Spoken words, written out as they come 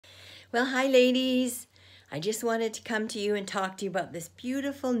Well, hi ladies. I just wanted to come to you and talk to you about this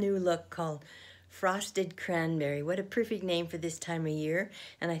beautiful new look called Frosted Cranberry. What a perfect name for this time of year.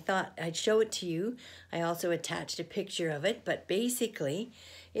 And I thought I'd show it to you. I also attached a picture of it, but basically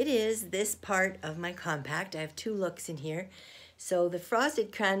it is this part of my compact. I have two looks in here. So the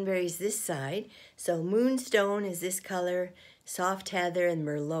Frosted Cranberry is this side. So Moonstone is this color, Soft Heather and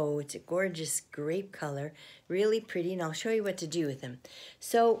Merlot. It's a gorgeous grape color, really pretty, and I'll show you what to do with them.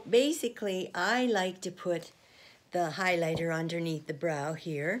 So basically, I like to put the highlighter underneath the brow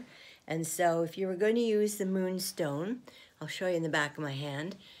here. And so if you were going to use the Moonstone, I'll show you in the back of my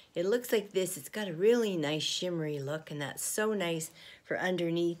hand. It looks like this. It's got a really nice shimmery look, and that's so nice for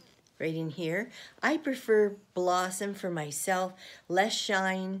underneath right in here. I prefer Blossom for myself, less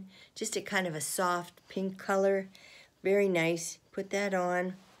shine, just a kind of a soft pink color. Very nice. Put that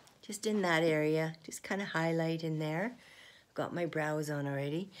on just in that area. Just kind of highlight in there. Got my brows on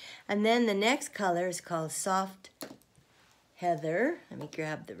already. And then the next color is called Soft Heather. Let me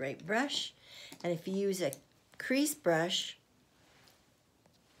grab the right brush. And if you use a crease brush,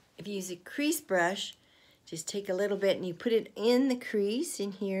 just take a little bit and you put it in the crease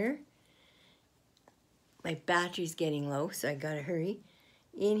in here. My battery's getting low, so I gotta hurry.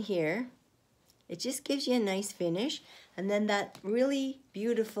 In here. It just gives you a nice finish. And then that really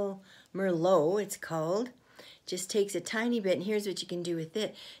beautiful Merlot, it's called, just takes a tiny bit, and here's what you can do with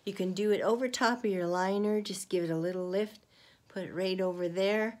it. You can do it over top of your liner, just give it a little lift, put it right over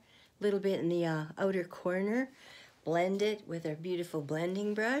there, a little bit in the outer corner, blend it with our beautiful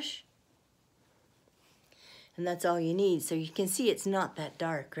blending brush. And that's all you need. So you can see it's not that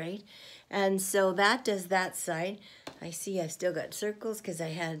dark, right? And so that does that side. I see I've still got circles because I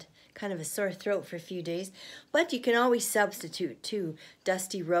had kind of a sore throat for a few days. But you can always substitute too.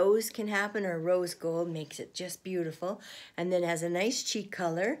 Dusty rose can happen, or rose gold makes it just beautiful. And then has a nice cheek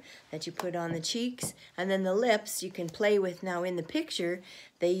color that you put on the cheeks. And then the lips you can play with. Now in the picture,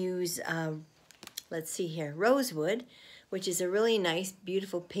 they use, let's see here, rosewood, which is a really nice,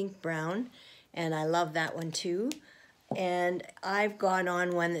 beautiful pink brown. And I love that one too. And I've got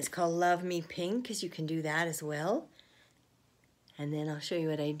on one that's called Love Me Pink, because you can do that as well. And then I'll show you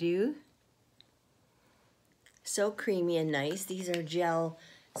what I do. So creamy and nice. These are gel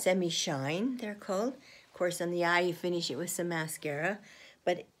semi-shine, they're called. Of course, on the eye, you finish it with some mascara.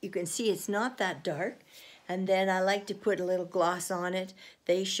 But you can see it's not that dark. And then I like to put a little gloss on it.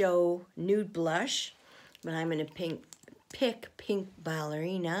 They show nude blush, but I'm going to pick Pink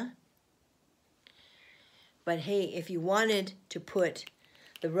Ballerina. But hey, if you wanted to put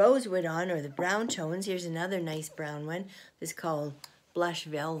the rosewood on, or the brown tones, here's another nice brown one. This is called Blush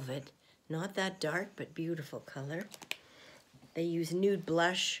Velvet. Not that dark, but beautiful color. They use nude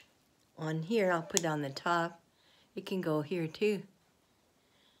blush on here. I'll put it on the top. It can go here too.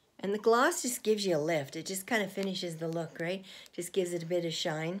 And the gloss just gives you a lift. It just kind of finishes the look, right? Just gives it a bit of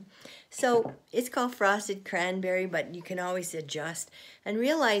shine. So it's called Frosted Cranberry, but you can always adjust. And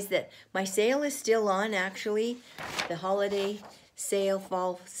realize that my sale is still on, actually. The holiday sale,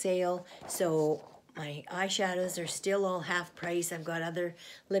 fall sale. So my eyeshadows are still all half price. I've got other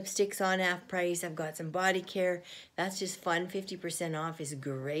lipsticks on half price. I've got some body care. That's just fun. 50% off is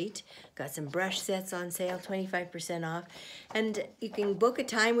great. Got some brush sets on sale, 25% off. And you can book a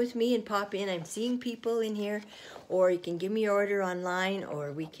time with me and pop in. I'm seeing people in here. Or you can give me your order online,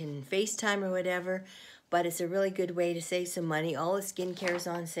 or we can FaceTime or whatever. But it's a really good way to save some money. All the skincare is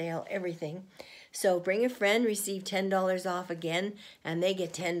on sale, everything. So bring a friend, receive $10 off again, and they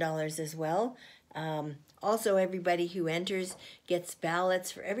get $10 as well. Also, everybody who enters gets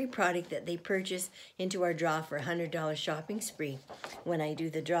ballots for every product that they purchase into our draw for a $100 shopping spree when I do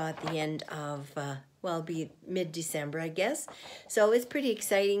the draw at the end of, well, it'll be mid-December, I guess. So it's pretty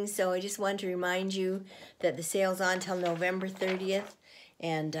exciting. So I just want to remind you that the sale's on till November 30th.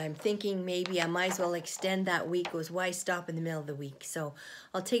 And I'm thinking maybe I might as well extend that week. Was why stop in the middle of the week? So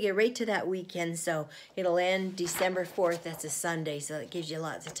I'll take it right to that weekend. So it'll end December 4th. That's a Sunday. So it gives you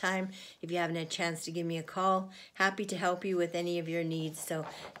lots of time. If you haven't had a chance to give me a call, happy to help you with any of your needs. So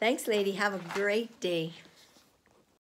thanks, lady. Have a great day.